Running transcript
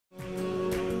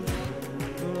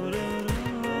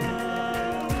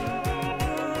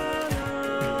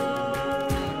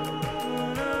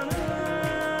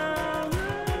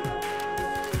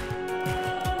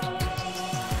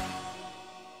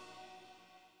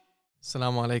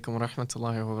Assalamu alaikum wa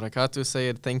rahmatullahi wa barakatuh.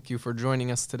 Sayyid, thank you for joining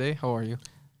us today. How are you?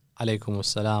 Alaykum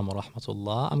assalam wa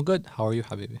rahmatullah. I'm good. How are you,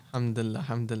 Habibi? Alhamdulillah,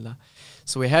 alhamdulillah.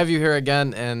 So we have you here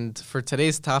again, and for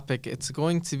today's topic, it's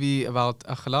going to be about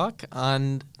akhlaq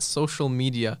and social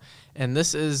media. And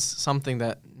this is something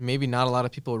that maybe not a lot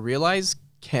of people realize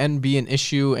can be an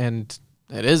issue, and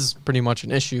it is pretty much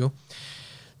an issue.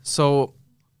 So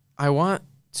I want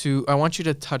you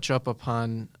to touch up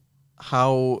upon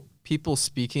how people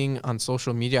speaking on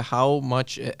social media, how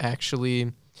much it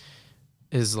actually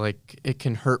is like it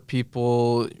can hurt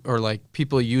people, or like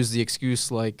people use the excuse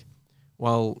like,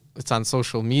 well, it's on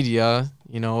social media,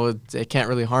 it can't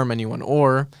really harm anyone,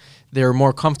 or they're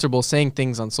more comfortable saying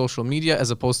things on social media as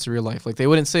opposed to real life. Like they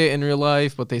wouldn't say it in real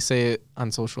life, but they say it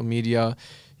on social media.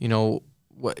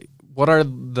 What are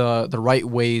the right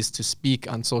ways to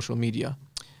speak on social media?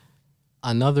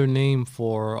 Another name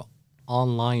for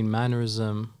online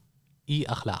mannerism,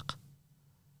 Akhlaq.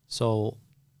 So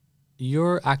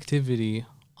your activity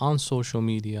on social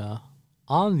media,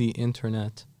 on the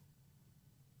internet,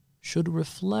 should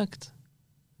reflect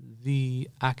the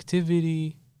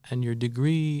activity and your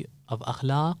degree of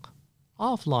akhlaq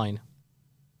offline.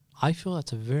 I feel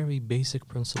that's a very basic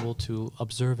principle to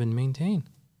observe and maintain.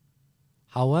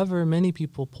 However, many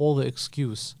people pull the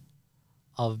excuse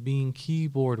of being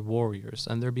keyboard warriors,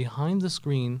 and they're behind the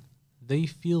screen. They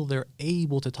feel they're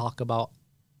able to talk about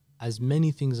as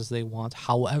many things as they want,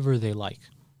 however they like,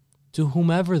 to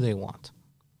whomever they want.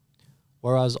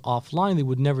 Whereas offline, they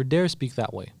would never dare speak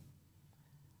that way.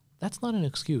 That's not an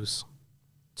excuse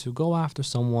to go after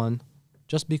someone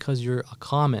just because you're a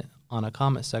comment on a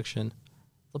comment section.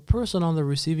 The person on the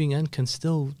receiving end can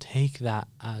still take that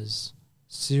as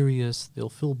serious. They'll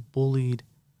feel bullied.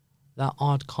 That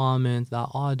odd comment, that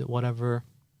odd whatever.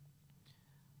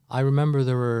 I remember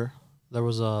there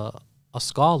was a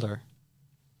scholar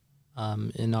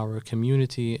in our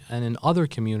community and in other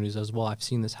communities as well. I've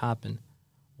seen this happen,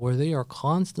 where they are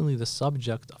constantly the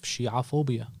subject of Shia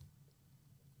phobia.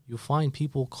 You find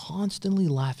people constantly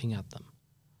laughing at them.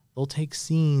 They'll take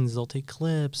scenes, they'll take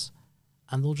clips,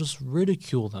 and they'll just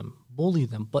ridicule them, bully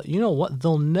them. But you know what?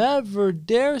 They'll never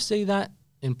dare say that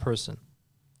in person.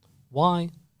 Why?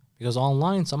 Because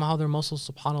online, somehow their muscles,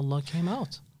 subhanAllah, came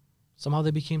out. Somehow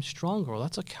they became stronger. Well,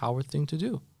 that's a coward thing to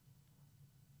do.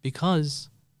 Because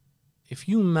if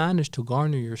you manage to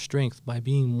garner your strength by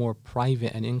being more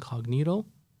private and incognito,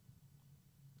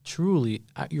 truly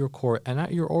at your core and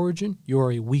at your origin, you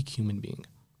are a weak human being.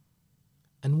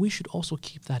 And we should also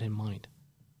keep that in mind,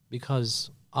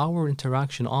 because our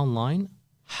interaction online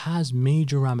has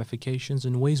major ramifications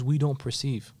in ways we don't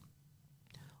perceive.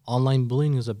 Online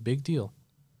bullying is a big deal.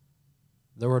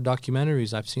 There were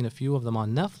documentaries, I've seen a few of them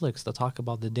on Netflix, that talk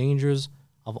about the dangers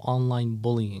of online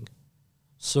bullying.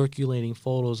 Circulating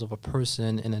photos of a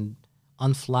person in an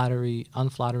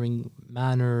unflattering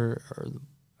manner,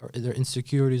 or their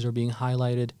insecurities are being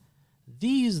highlighted.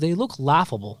 They look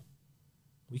laughable.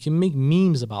 We can make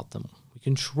memes about them. We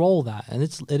can troll that. And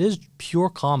it is pure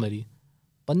comedy,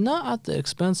 but not at the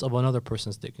expense of another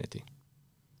person's dignity.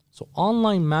 So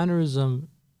online mannerism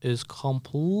is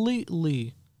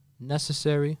completely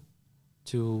necessary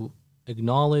to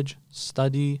acknowledge,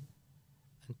 study,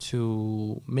 and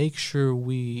to make sure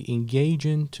we engage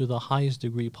in to the highest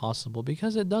degree possible,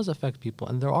 because it does affect people.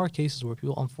 And there are cases where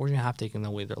people unfortunately have taken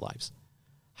away their lives,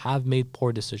 have made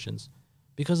poor decisions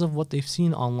because of what they've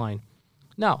seen online.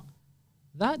 Now,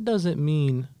 that doesn't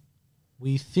mean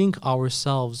we think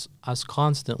ourselves as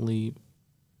constantly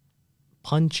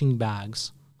punching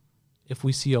bags. If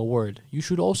we see a word, you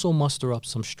should also muster up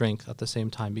some strength at the same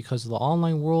time, because the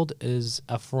online world is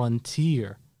a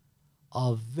frontier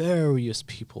of various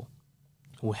people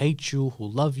who hate you, who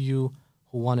love you,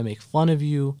 who want to make fun of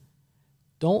you.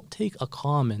 Don't take a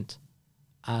comment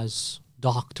as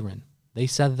doctrine. They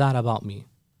said that about me.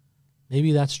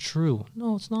 Maybe that's true.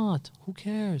 No, it's not. Who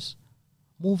cares?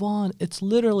 Move on. It's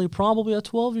literally probably a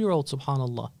 12-year-old,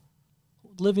 subhanAllah,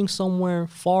 living somewhere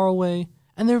far away,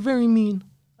 and they're very mean.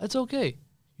 It's okay.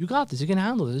 You got this. You can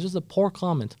handle this. It's just a poor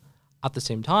comment. At the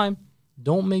same time,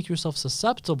 don't make yourself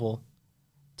susceptible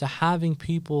to having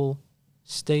people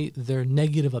state their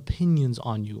negative opinions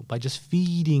on you by just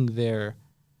feeding their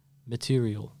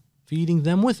material, feeding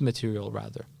them with material,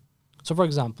 rather. So, for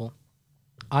example,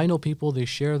 I know people, they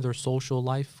share their social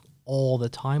life all the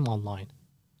time online.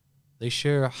 They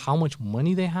share how much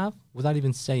money they have without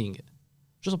even saying it.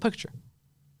 Just a picture.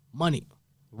 Money,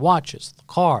 watches, the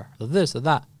car, the this, the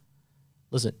that.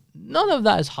 Listen, none of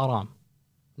that is haram.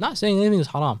 Not saying anything is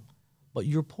haram, but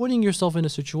you're putting yourself in a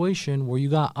situation where you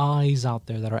got eyes out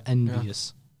there that are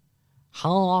envious. Yeah.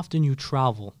 How often you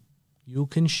travel, You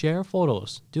can share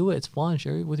photos. Do it. It's fun.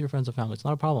 Share it with your friends and family. It's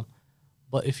not a problem.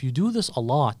 But if you do this a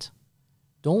lot,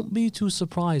 don't be too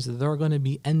surprised that there are going to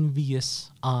be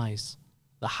envious eyes.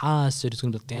 The hasid is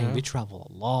going to be, dang, they travel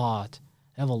a lot.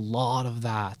 They have a lot of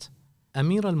that.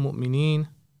 Amir al-Mu'mineen,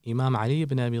 Imam Ali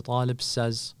ibn Abi Talib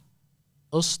says,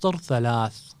 Ustar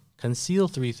thalath, conceal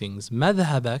 3 things.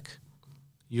 Madhabak,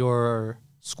 your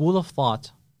school of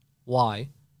thought. Why?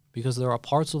 Because there are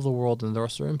parts of the world and there are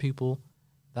certain people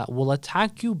that will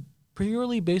attack you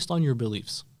purely based on your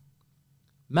beliefs.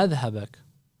 Madhabak,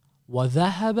 wa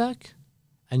dhahabak,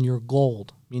 and your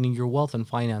gold, meaning your wealth and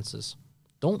finances.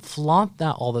 Don't flaunt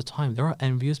that all the time. There are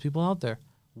envious people out there.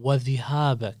 Wa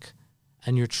dhihabak,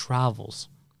 and your travels.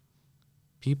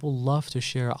 People love to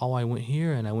share, oh, I went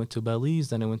here and I went to Belize,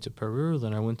 then I went to Peru,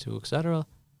 then I went to etc.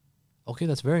 Okay,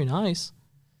 that's very nice.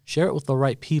 Share it with the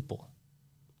right people,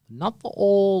 not the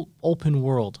all open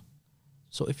world.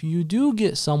 So if you do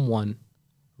get someone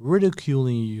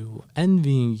ridiculing you,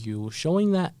 envying you,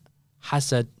 showing that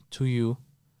hasad to you,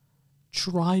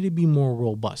 try to be more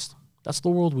robust. That's the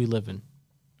world we live in.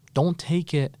 Don't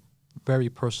take it very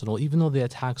personal, even though the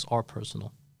attacks are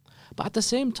personal. But at the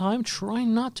same time, try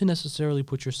not to necessarily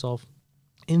put yourself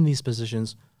in these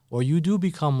positions where you do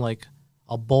become like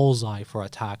a bullseye for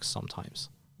attacks sometimes.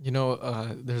 You know,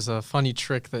 there's a funny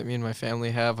trick that me and my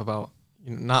family have about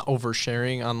not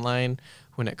oversharing online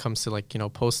when it comes to like,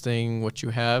 posting what you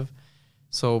have.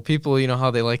 So people, how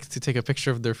they like to take a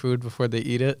picture of their food before they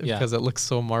eat it because it looks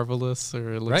so marvelous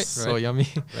or it looks so yummy.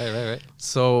 Right.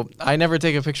 So I never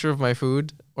take a picture of my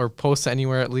food or post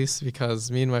anywhere, at least, because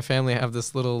me and my family have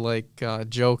this little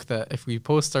joke that if we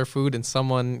post our food and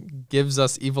someone gives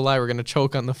us evil eye, we're going to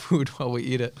choke on the food while we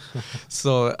eat it.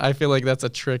 So I feel like that's a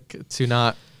trick to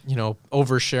not,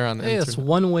 overshare on the internet. It's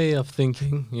one way of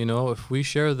thinking, if we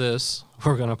share this,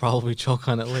 we're going to probably choke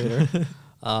on it later.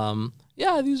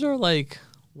 These are like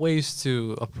ways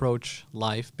to approach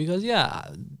life because,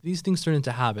 these things turn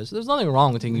into habits. There's nothing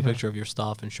wrong with taking a picture of your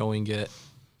stuff and showing it,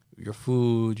 your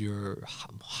food, your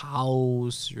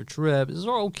house, your trip. These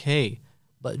are okay.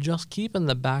 But just keep in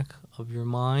the back of your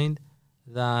mind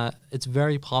that it's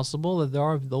very possible that there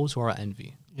are those who are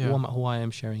envy, who I am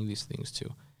sharing these things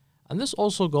to. And this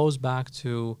also goes back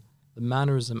to the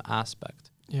mannerism aspect.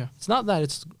 Yeah. It's not that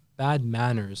it's bad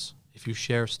manners if you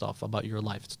share stuff about your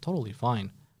life. It's totally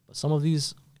fine. But some of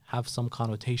these have some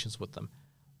connotations with them.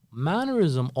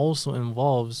 Mannerism also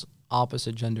involves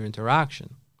opposite gender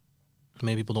interaction.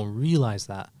 Many people don't realize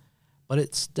that. But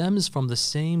it stems from the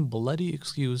same bloody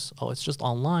excuse, oh, it's just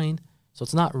online, so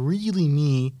it's not really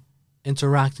me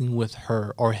interacting with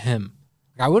her or him.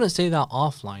 I wouldn't say that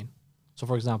offline. So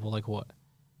for example, like what?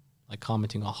 Like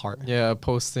commenting a heart. Yeah,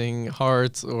 posting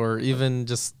hearts or even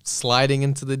just sliding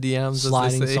into the DMs.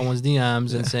 Sliding someone's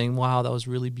DMs and saying, wow, that was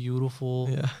really beautiful.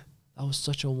 Yeah. That was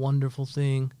such a wonderful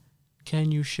thing.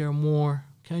 Can you share more?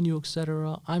 Can you,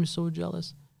 etc.? I'm so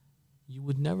jealous. You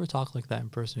would never talk like that in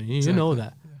person. You know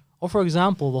that. Yeah. Or for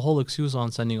example, the whole excuse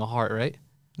on sending a heart, right?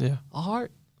 Yeah. A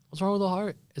heart. What's wrong with a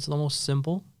heart? It's the most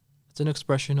simple. It's an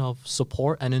expression of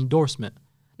support and endorsement.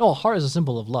 No, a heart is a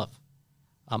symbol of love.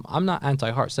 I'm not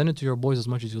anti-heart. Send it to your boys as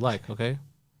much as you like, okay?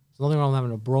 There's nothing wrong with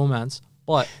having a bromance.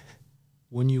 But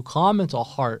when you comment a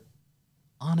heart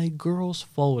on a girl's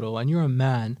photo and you're a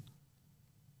man,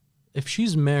 if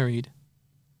she's married,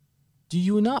 do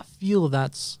you not feel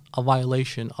that's a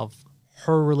violation of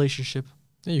her relationship?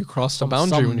 Yeah, you cross the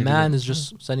boundary when some man is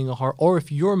just sending a heart. Or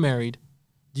if you're married,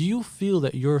 do you feel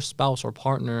that your spouse or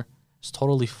partner is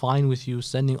totally fine with you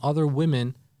sending other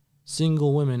women,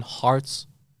 single women, hearts?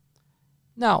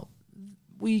 Now,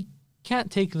 we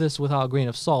can't take this without a grain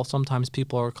of salt. Sometimes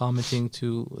people are commenting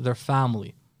to their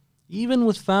family. Even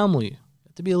with family, you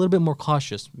have to be a little bit more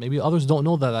cautious. Maybe others don't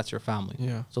know that that's your family.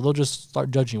 Yeah. So they'll just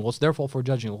start judging. Well, it's their fault for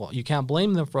judging. Well, you can't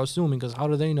blame them for assuming because how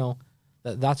do they know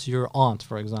that that's your aunt,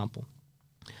 for example?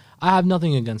 I have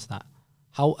nothing against that.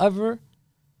 However,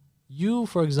 you,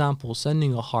 for example,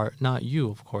 sending a heart, not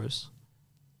you, of course,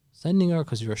 sending her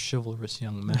because you're a chivalrous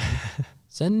young man,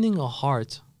 sending a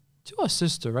heart to a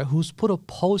sister, right, who's put a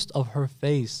post of her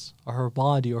face or her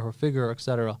body or her figure,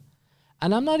 etc.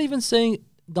 And I'm not even saying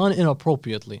done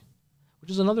inappropriately, which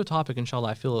is another topic, inshallah,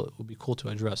 I feel it would be cool to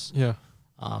address. Yeah.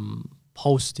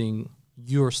 Posting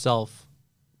yourself,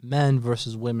 men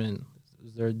versus women.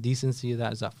 Is there decency of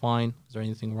that? Is that fine? Is there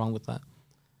anything wrong with that?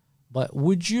 But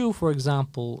would you, for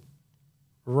example,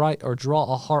 write or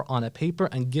draw a heart on a paper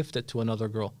and gift it to another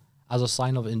girl as a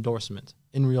sign of endorsement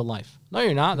in real life? No,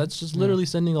 you're not. That's just literally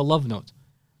sending a love note.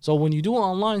 So when you do it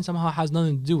online, somehow it has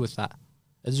nothing to do with that.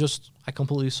 It's just, I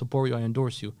completely support you, I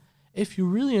endorse you. If you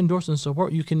really endorse and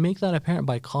support, you can make that apparent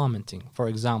by commenting, for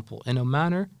example, in a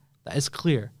manner that is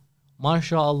clear.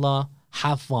 MashaAllah,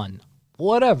 have fun.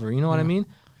 Whatever, you know what I mean?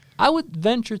 I would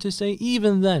venture to say,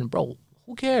 even then, bro,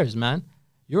 who cares, man?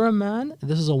 You're a man,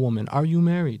 this is a woman. Are you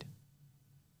married?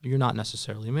 You're not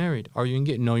necessarily married. Are you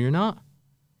engaged? No, you're not.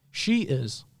 She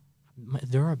is.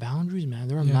 There are boundaries, man.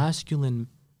 There are masculine,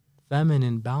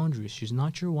 feminine boundaries. She's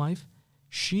not your wife.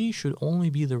 She should only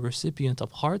be the recipient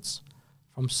of hearts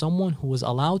from someone who was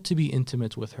allowed to be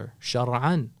intimate with her,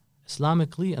 shar'an,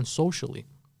 Islamically and socially.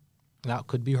 That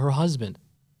could be her husband.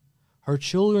 Her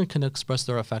children can express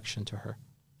their affection to her.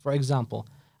 For example,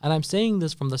 and I'm saying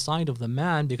this from the side of the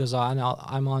man because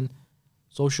I'm on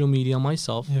social media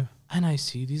myself, and I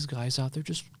see these guys out there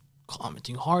just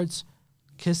commenting hearts,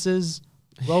 kisses,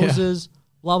 roses,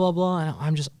 blah, blah, blah.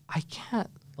 And I can't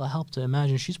help to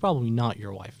imagine she's probably not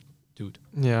your wife, dude.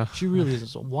 Yeah. She really isn't.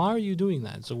 So why are you doing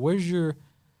that? So where's your,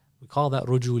 we call that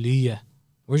rujuliyah.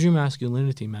 Where's your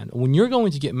masculinity, man? When you're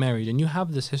going to get married and you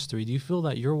have this history, do you feel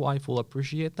that your wife will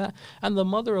appreciate that? And the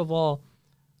mother of all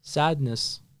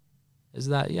sadness is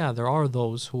that, yeah, there are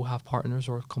those who have partners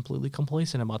who are completely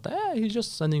complacent about that. He's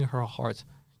just sending her a heart.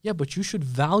 Yeah, but you should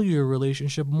value your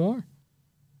relationship more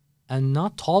and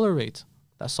not tolerate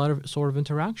that sort of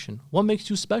interaction. What makes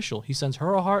you special? He sends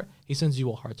her a heart, he sends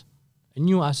you a heart. And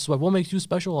you ask, what makes you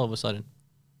special all of a sudden?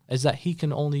 Is that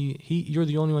you're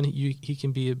the only one he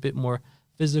can be a bit more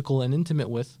physical and intimate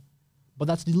with, but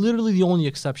that's literally the only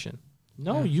exception.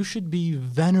 No, you should be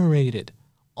venerated,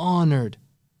 honored.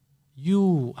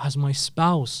 You, as my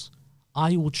spouse,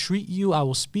 I will treat you, I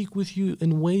will speak with you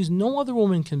in ways no other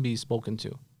woman can be spoken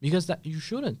to, because that you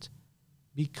shouldn't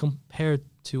be compared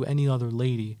to any other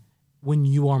lady when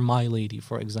you are my lady,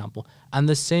 for example. And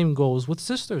the same goes with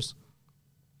sisters.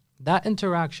 That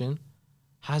interaction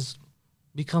has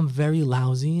become very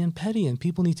lousy and petty, and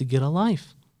people need to get a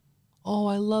life. Oh,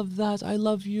 I love that. I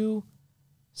love you.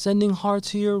 Sending hearts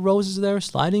here, roses there,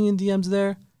 sliding in DMs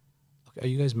there. Okay, are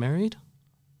you guys married?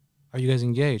 Are you guys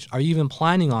engaged? Are you even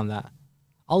planning on that?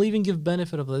 I'll even give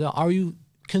benefit of the doubt. Are you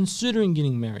considering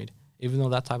getting married? Even though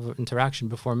that type of interaction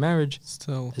before marriage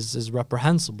still is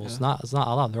reprehensible. Yeah. It's not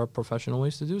allowed. There are professional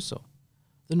ways to do so.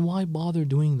 Then why bother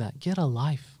doing that? Get a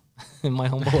life, in my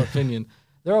humble opinion.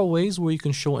 There are ways where you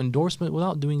can show endorsement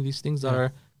without doing these things that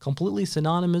are completely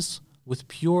synonymous with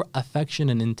pure affection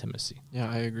and intimacy. Yeah,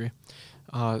 I agree.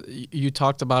 You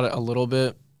talked about it a little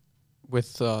bit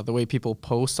with the way people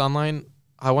post online.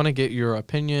 I want to get your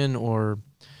opinion or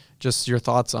just your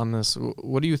thoughts on this.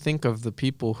 What do you think of the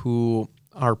people who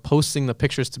are posting the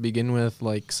pictures to begin with?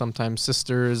 Like sometimes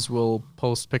sisters will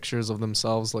post pictures of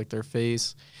themselves, like their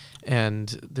face, and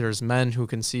there's men who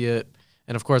can see it,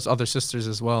 and of course other sisters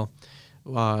as well.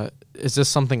 Is this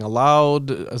something allowed?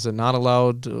 Is it not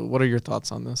allowed? What are your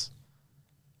thoughts on this?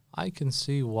 I can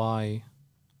see why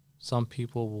some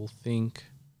people will think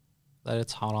that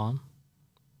it's haram.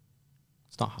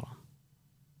 It's not haram.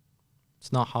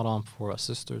 It's not haram for a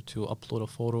sister to upload a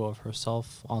photo of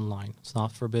herself online. It's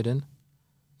not forbidden.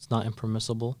 It's not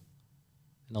impermissible.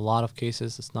 In a lot of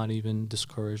cases, it's not even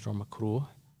discouraged or makruh.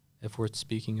 If we're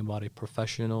speaking about a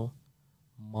professional,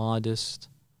 modest,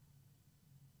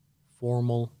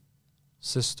 formal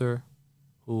sister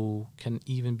who can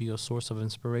even be a source of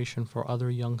inspiration for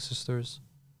other young sisters,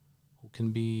 who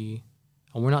can be,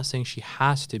 and we're not saying she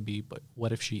has to be, but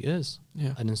what if she is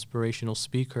an inspirational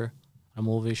speaker, a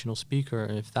motivational speaker?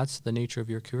 And if that's the nature of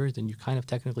your career, then you kind of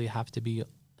technically have to be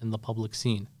in the public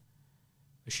scene.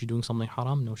 Is she doing something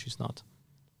haram? No, she's not.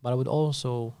 But I would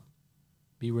also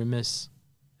be remiss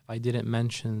if I didn't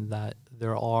mention that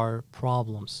there are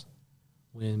problems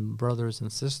when brothers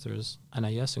and sisters, and I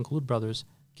yes include brothers,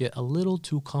 get a little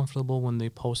too comfortable when they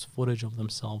post footage of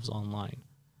themselves online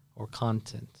or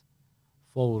content,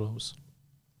 photos.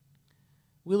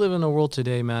 We live in a world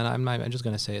today, man, I'm just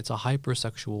going to say it's a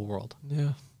hypersexual world.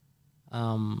 Yeah.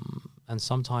 And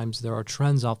sometimes there are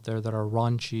trends out there that are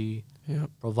raunchy,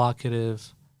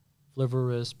 provocative,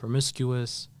 frivolous,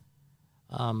 promiscuous,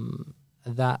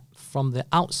 that from the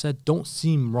outset don't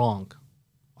seem wrong.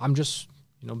 I'm just,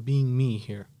 being me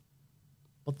here.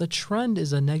 But the trend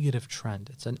is a negative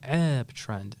trend. It's an Ayoub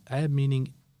trend. Ayoub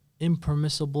meaning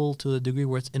impermissible to the degree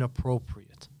where it's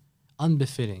inappropriate,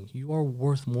 unbefitting. You are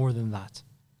worth more than that.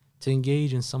 To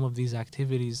engage in some of these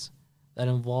activities that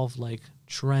involve like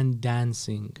trend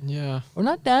dancing. Yeah. We're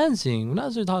not dancing. We're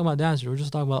not just talking about dancing. We're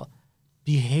just talking about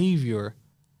behavior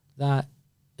that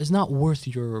is not worth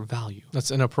your value. That's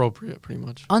inappropriate, pretty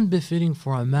much. Unbefitting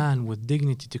for a man with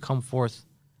dignity to come forth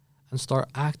and start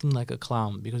acting like a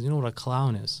clown. Because you know what a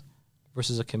clown is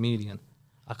versus a comedian.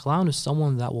 A clown is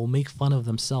someone that will make fun of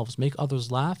themselves, make others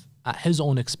laugh, at his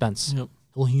own expense. Yep.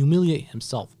 He'll humiliate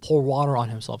himself, pour water on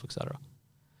himself, etc.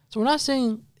 So we're not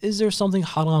saying, is there something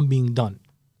haram being done?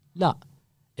 La.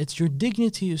 It's your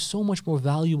dignity is so much more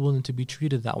valuable than to be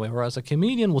treated that way. Whereas a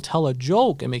comedian will tell a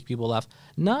joke and make people laugh,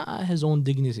 not at his own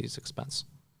dignity's expense.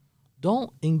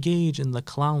 Don't engage in the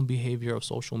clown behavior of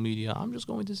social media. I'm just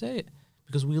going to say it.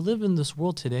 Because we live in this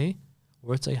world today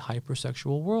where it's a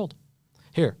hypersexual world.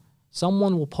 Here,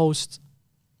 someone will post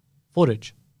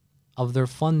footage of their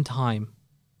fun time.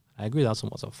 I agree that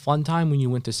was a fun time when you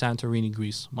went to Santorini,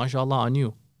 Greece. MashaAllah on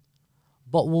you.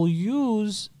 But will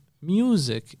use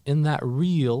music in that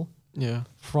reel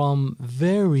from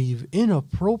very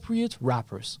inappropriate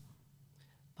rappers.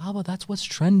 Baba, that's what's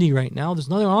trendy right now. There's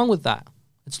nothing wrong with that.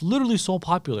 It's literally so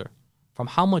popular. From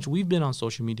how much we've been on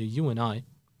social media, you and I,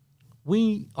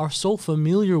 we are so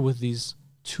familiar with these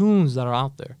tunes that are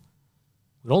out there.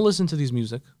 We don't listen to these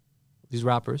music, these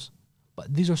rappers,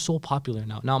 but these are so popular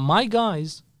now. Now, my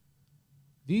guys,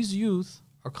 these youth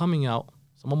are coming out,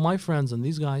 some of my friends and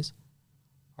these guys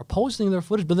are posting their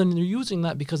footage, but then they're using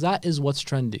that because that is what's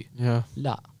trendy. Yeah.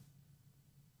 La.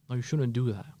 No, you shouldn't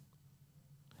do that.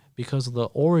 Because the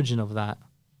origin of that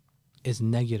is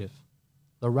negative.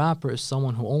 The rapper is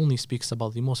someone who only speaks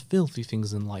about the most filthy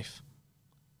things in life.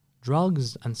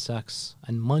 Drugs and sex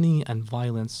and money and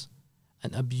violence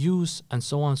and abuse and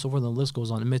so on and so forth, and the list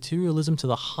goes on. Materialism to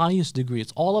the highest degree.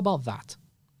 It's all about that.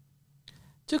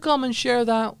 To come and share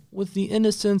that with the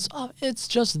innocence of it's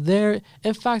just there.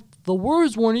 In fact, the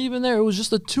words weren't even there. It was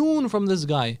just a tune from this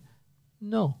guy.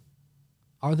 No.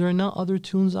 Are there not other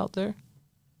tunes out there?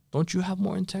 Don't you have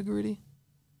more integrity?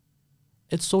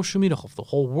 It's social media. If the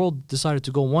whole world decided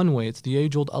to go one way, it's the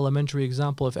age-old elementary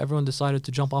example. If everyone decided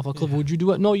to jump off a cliff, would you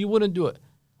do it? No, you wouldn't do it.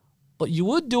 But you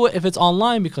would do it if it's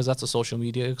online because that's a social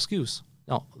media excuse.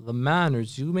 No, the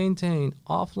manners you maintain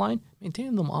offline,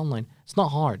 maintain them online. It's not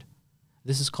hard.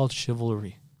 This is called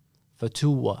chivalry.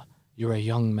 Fatuwa. You're a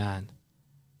young man.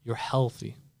 You're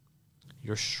healthy.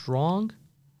 You're strong.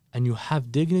 And you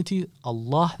have dignity.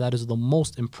 Allah, that is the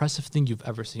most impressive thing you've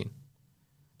ever seen.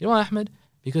 You know what, Ahmed?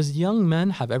 Because young men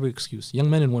have every excuse.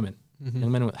 Young men and women.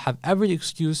 Young men and women have every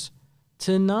excuse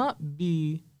to not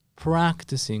be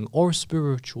practicing or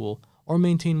spiritual or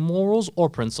maintain morals or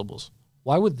principles.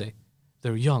 Why would they?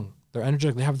 They're young. They're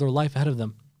energetic. They have their life ahead of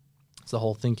them. It's the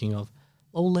whole thinking of,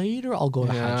 oh, later I'll go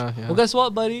to Hajj. Well, guess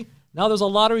what, buddy? Now there's a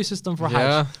lottery system for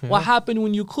Hajj. What happened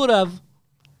when you could have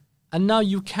and now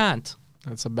you can't?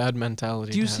 That's a bad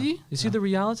mentality. Do you see? You see the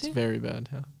reality? It's very bad,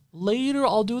 Later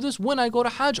I'll do this. When I go to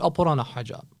Hajj, I'll put on a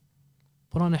hijab.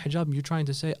 Put on a hijab, you're trying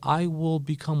to say, I will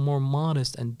become more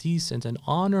modest and decent and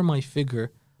honor my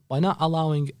figure by not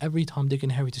allowing every Tom, Dick,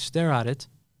 and Harry to stare at it,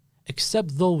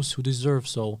 except those who deserve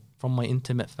so from my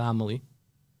intimate family.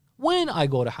 When I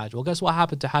go to Hajj, well, guess what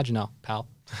happened to Hajj now, pal?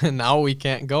 Now we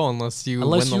can't go unless you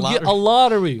get a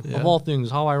lottery of all things.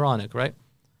 How ironic, right?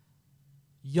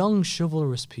 Young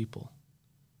chivalrous people,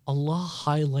 Allah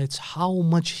highlights how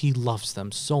much He loves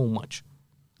them so much.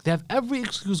 They have every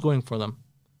excuse going for them.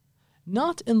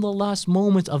 Not in the last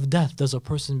moment of death does a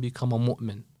person become a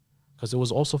mu'min. Because it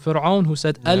was also Fir'aun who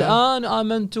said, Al-an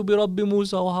amantu bi Rabbi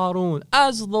Musa wa Harun.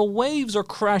 As the waves are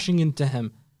crashing into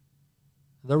him,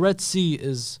 the Red Sea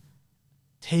is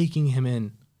taking him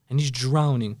in and he's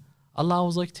drowning. Allah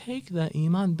was like, take that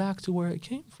iman back to where it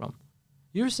came from.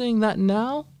 You're saying that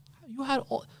now? You had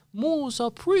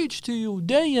Musa preach to you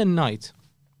day and night.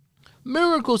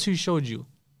 Miracles he showed you.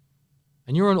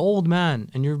 And you're an old man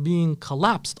and you're being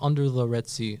collapsed under the Red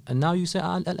Sea. And now you say,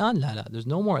 Al-an, la la, there's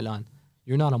no more Al-an.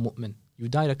 You're not a mu'min. You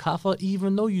died a kafir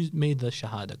even though you made the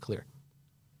shahada clear.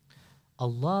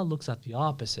 Allah looks at the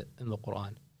opposite in the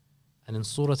Quran. And in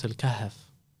Surah Al-Kahf,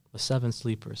 the 7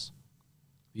 sleepers.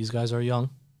 These guys are young.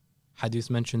 Hadith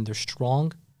mentioned they're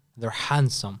strong. They're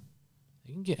handsome.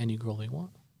 They can get any girl they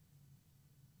want.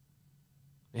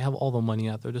 They have all the money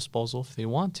at their disposal if they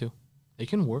want to. They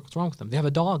can work. What's wrong with them? They have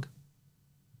a dog.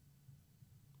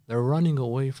 They're running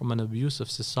away from an abusive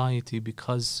society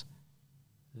because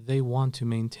they want to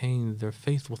maintain their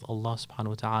faith with Allah subhanahu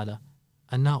wa ta'ala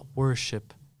and not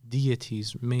worship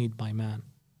deities made by man.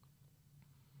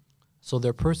 So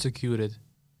they're persecuted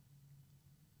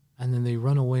and then they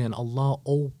run away and Allah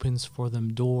opens for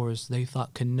them doors they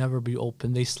thought could never be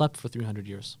opened. They slept for 300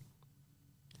 years.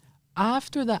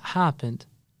 After that happened,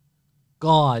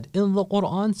 God in the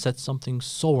Quran said something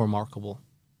so remarkable.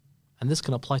 And this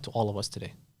can apply to all of us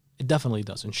today. It definitely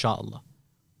does, inshallah.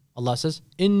 Allah says,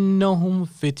 إِنَّهُمْ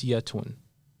فِتْيَةٌ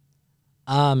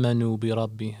آمَنُوا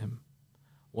بِرَبِّهِمْ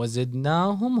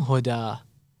وَزِدْنَاهُمْ هُدَى.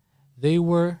 They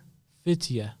were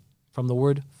fitya, from the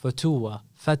word fatuwa,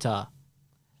 fata.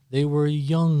 They were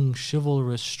young,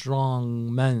 chivalrous,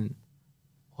 strong men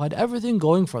who had everything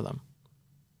going for them.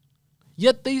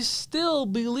 Yet they still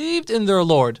believed in their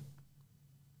Lord.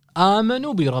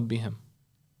 آمنوا بربهم.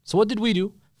 So what did we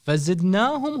do?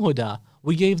 فزدناهم هدى.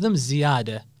 We gave them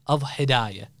ziyada of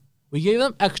hidayah. We gave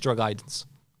them extra guidance.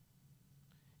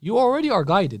 You already are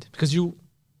guided because you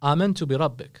آمنت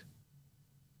بربك.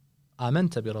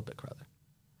 آمنت بربك rather.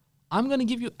 I'm going to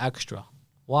give you extra.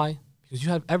 Why? Because you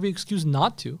have every excuse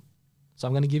not to. So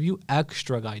I'm going to give you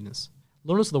extra guidance.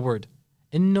 Notice the word.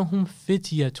 إنهم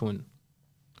فتية.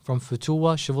 From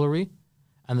futuwa, chivalry.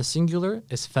 And the singular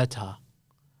is feta.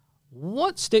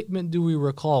 What statement do we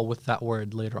recall with that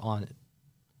word later on?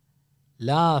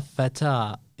 لا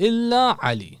فتى إلا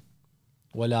علي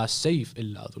ولا سيف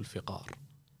إلا ذو الفقار.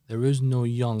 There is no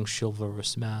young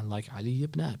chivalrous man like Ali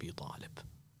ibn Abi Talib.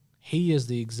 He is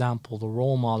the example, the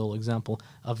role model example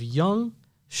of young,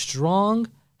 strong,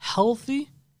 healthy,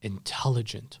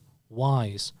 intelligent,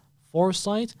 wise,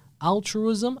 foresight,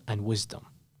 altruism, and wisdom.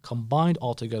 Combined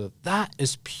all together. That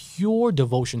is pure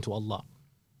devotion to Allah.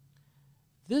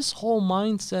 This whole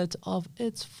mindset of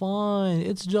it's fine,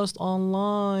 it's just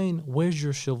online. Where's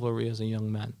your chivalry as a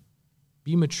young man?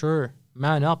 Be mature,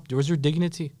 man up. Where's your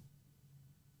dignity?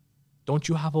 Don't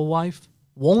you have a wife?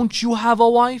 Won't you have a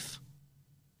wife?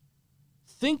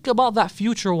 Think about that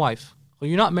future wife. Well,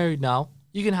 you're not married now.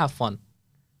 You can have fun.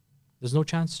 There's no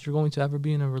chance that you're going to ever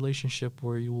be in a relationship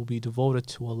where you will be devoted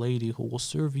to a lady who will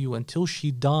serve you until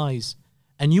she dies,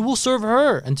 and you will serve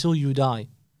her until you die.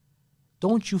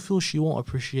 Don't you feel she won't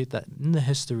appreciate that in the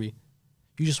history?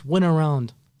 You just went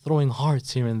around throwing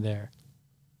hearts here and there,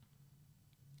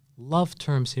 love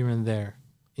terms here and there,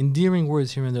 endearing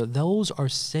words here and there. Those are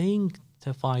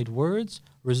sanctified words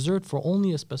reserved for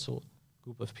only a special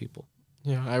group of people.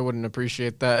 Yeah, I wouldn't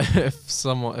appreciate that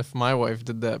if my wife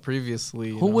did that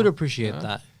previously. Who would appreciate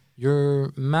that?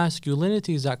 Your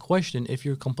masculinity is at question if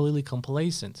you're completely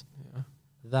complacent. Yeah.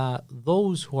 That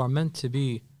those who are meant to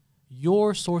be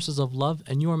your sources of love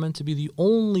and you are meant to be the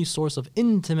only source of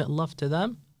intimate love to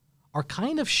them are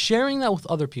kind of sharing that with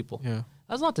other people. Yeah.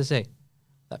 That's not to say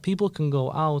that people can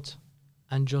go out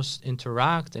and just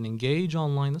interact and engage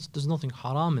online. There's nothing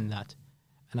haram in that.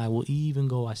 And I will even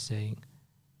go as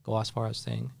far as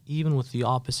saying, even with the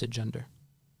opposite gender.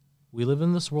 We live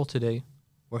in this world today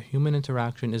where human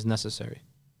interaction is necessary.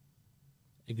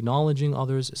 Acknowledging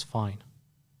others is fine.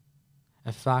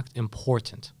 In fact,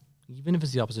 important, even if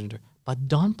it's the opposite gender, but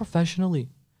done professionally.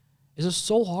 Is it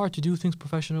so hard to do things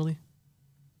professionally?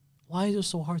 Why is it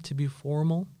so hard to be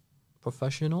formal,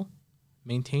 professional,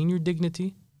 maintain your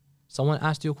dignity? Someone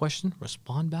asked you a question,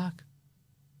 respond back.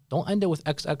 Don't end it with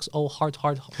XXO, heart,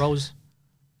 rose.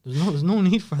 There's no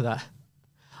need for that.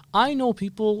 I know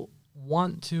people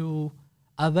want to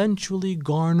eventually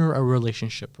garner a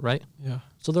relationship, right? Yeah.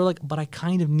 So they're like, but I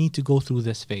kind of need to go through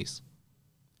this phase.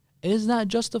 Is that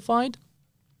justified?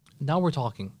 Now we're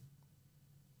talking.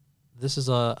 This is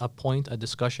a point, a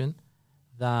discussion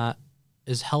that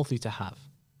is healthy to have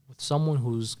with someone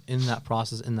who's in that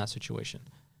process, in that situation.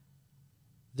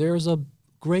 There's a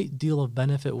great deal of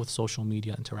benefit with social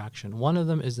media interaction. One of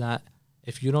them is that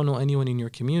if you don't know anyone in your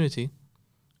community,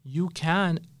 you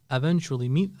can eventually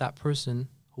meet that person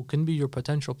who can be your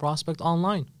potential prospect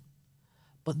online.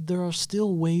 But there are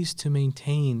still ways to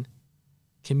maintain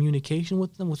communication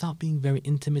with them without being very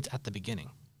intimate at the beginning.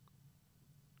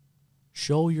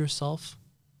 Show yourself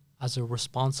as a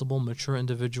responsible, mature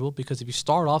individual, because if you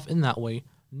start off in that way,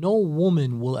 no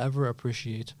woman will ever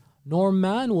appreciate, nor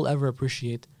man will ever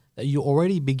appreciate that you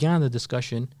already began the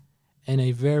discussion in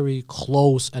a very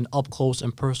close and up close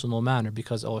and personal manner,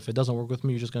 because, if it doesn't work with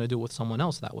me, you're just going to do it with someone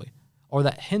else that way. Or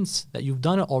that hints that you've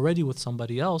done it already with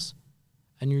somebody else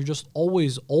and you're just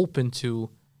always open to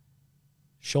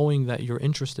showing that you're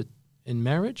interested in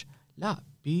marriage.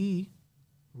 Be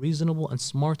reasonable and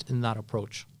smart in that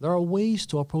approach. There are ways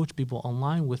to approach people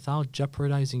online without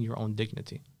jeopardizing your own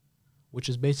dignity, which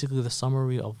is basically the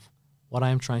summary of what I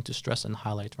am trying to stress and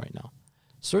highlight right now.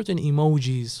 Certain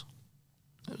emojis,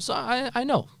 so I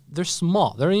know, they're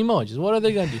small. They're emojis. What are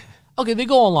they going to do? Okay, they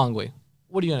go a long way.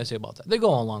 What are you going to say about that? They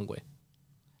go a long way.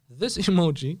 This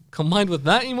emoji combined with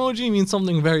that emoji means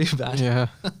something very bad. Yeah.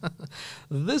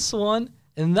 This one,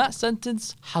 in that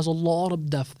sentence, has a lot of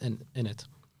depth in it.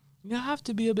 You have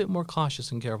to be a bit more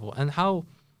cautious and careful. And how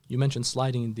you mentioned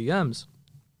sliding in DMs,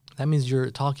 that means you're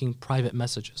talking private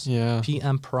messages. Yeah.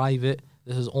 PM private.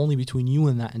 This is only between you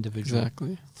and that individual.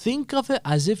 Exactly. Think of it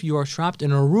as if you are trapped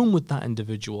in a room with that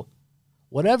individual.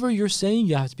 Whatever you're saying,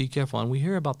 you have to be careful. And we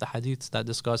hear about the hadiths that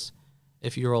discuss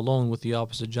if you're alone with the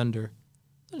opposite gender,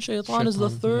 then shaitan is the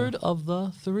third of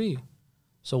the three.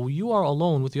 So you are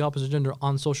alone with the opposite gender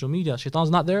on social media. Shaitan's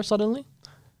not there suddenly?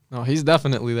 No, he's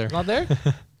definitely there. Not there?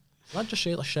 Not just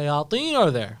shayateen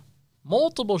are there.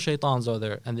 Multiple shaitans are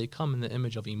there. And they come in the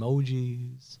image of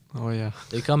emojis. Oh, yeah.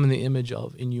 They come in the image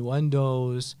of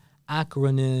innuendos,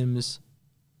 acronyms.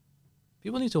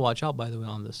 People need to watch out, by the way,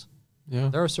 on this. Yeah.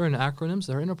 There are certain acronyms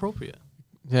that are inappropriate.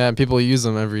 Yeah, and people use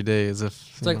them every day as if...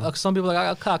 It's like some people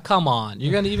are like, come on.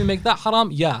 You're going to even make that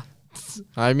haram? Yeah.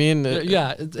 I mean...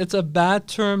 It's a bad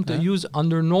term to use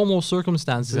under normal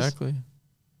circumstances. Exactly.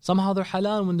 Somehow they're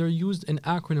halal when they're used in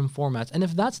acronym formats. And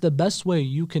if that's the best way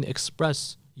you can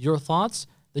express your thoughts,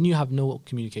 then you have no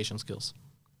communication skills.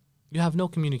 You have no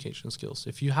communication skills.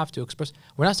 If you have to express...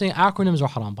 We're not saying acronyms are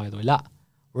haram, by the way. La.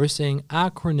 We're saying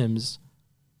acronyms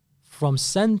from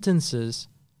sentences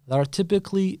that are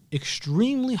typically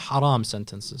extremely haram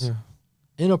sentences. Yeah.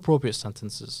 Inappropriate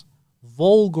sentences.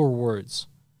 Vulgar words.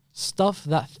 Stuff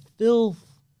that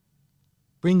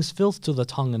brings filth to the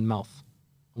tongue and mouth.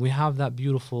 We have that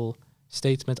beautiful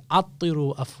statement,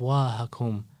 عطروا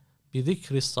أفواهكم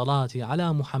بذكر الصلاة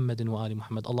على محمد وآل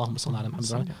محمد اللهم صل على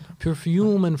محمد.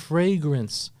 Perfume and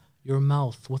fragrance your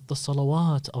mouth with the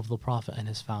salawat of the Prophet and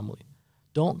his family.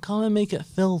 Don't come and make it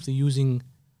filthy using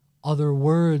other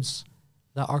words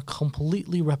that are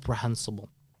completely reprehensible.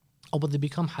 Oh, but they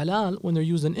become halal when they're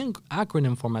used in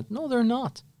acronym format. No, they're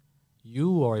not.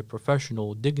 You are a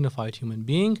professional, dignified human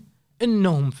being.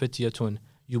 إنهم فتية.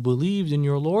 You believed in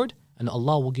your Lord, and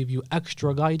Allah will give you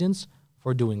extra guidance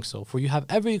for doing so. For you have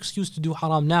every excuse to do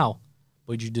haram now,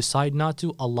 but you decide not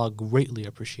to. Allah greatly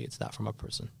appreciates that from a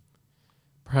person.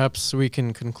 Perhaps we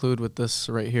can conclude with this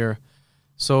right here.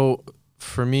 So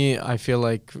for me, I feel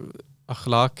like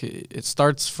akhlaq, it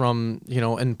starts from,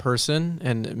 in person,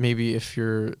 and maybe if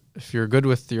you're good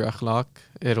with your akhlaq,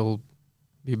 it'll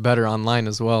be better online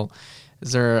as well.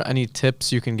 Is there any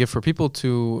tips you can give for people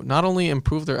to not only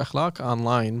improve their akhlaq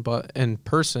online, but in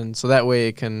person, so that way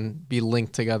it can be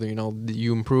linked together?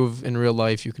 You improve in real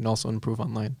life, you can also improve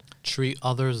online. Treat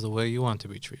others the way you want to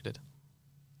be treated.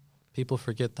 People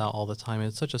forget that all the time.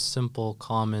 It's such a simple,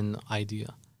 common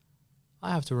idea. I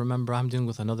have to remember I'm dealing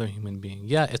with another human being.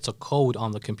 Yeah, it's a code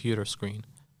on the computer screen.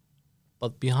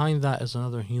 But behind that is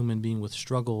another human being with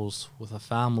struggles, with a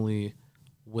family,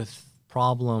 with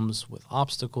problems, with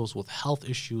obstacles, with health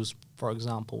issues, for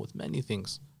example, with many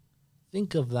things.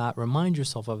 Think of that. Remind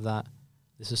yourself of that.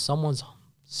 This is someone's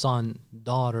son,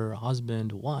 daughter,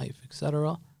 husband, wife,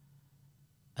 etc.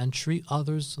 And treat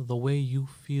others the way you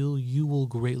feel you will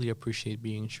greatly appreciate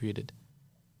being treated.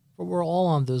 For we're all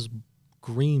on this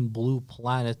green, blue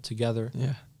planet together.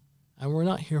 Yeah. And we're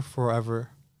not here forever.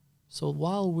 So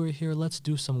while we're here, let's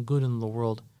do some good in the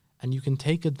world. And you can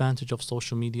take advantage of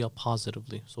social media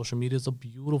positively. Social media is a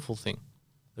beautiful thing.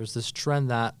 There's this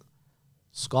trend that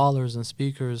scholars and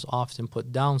speakers often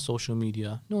put down social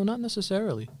media. No, not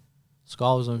necessarily.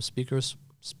 Scholars and speakers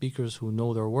who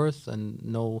know their worth and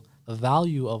know the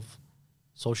value of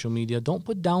social media don't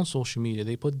put down social media.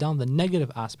 They put down the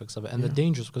negative aspects of it and the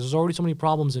dangers, because there's already so many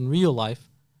problems in real life.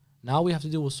 Now we have to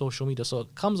deal with social media. So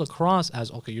it comes across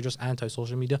as, okay, you're just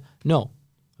anti-social media. No.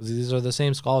 These are the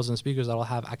same scholars and speakers that will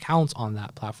have accounts on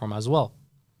that platform as well.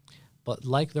 But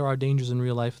like there are dangers in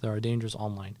real life, there are dangers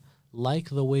online. Like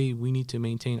the way we need to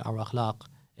maintain our akhlaq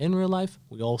in real life,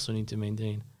 we also need to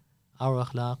maintain our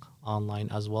akhlaq online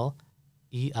as well.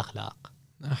 Akhlaq.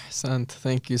 Ahsant.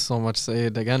 Thank you so much,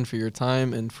 Sayyid, again for your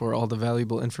time and for all the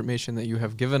valuable information that you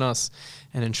have given us.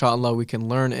 And inshallah, we can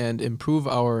learn and improve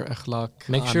our akhlaq.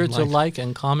 Make sure to like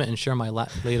and comment and share my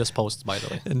latest posts, by the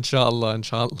way. Inshallah.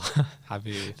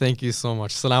 Habibi. Thank you so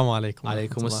much. Assalamu alaikum.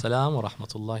 Alaikum assalam wa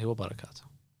rahmatullahi wa barakatuh.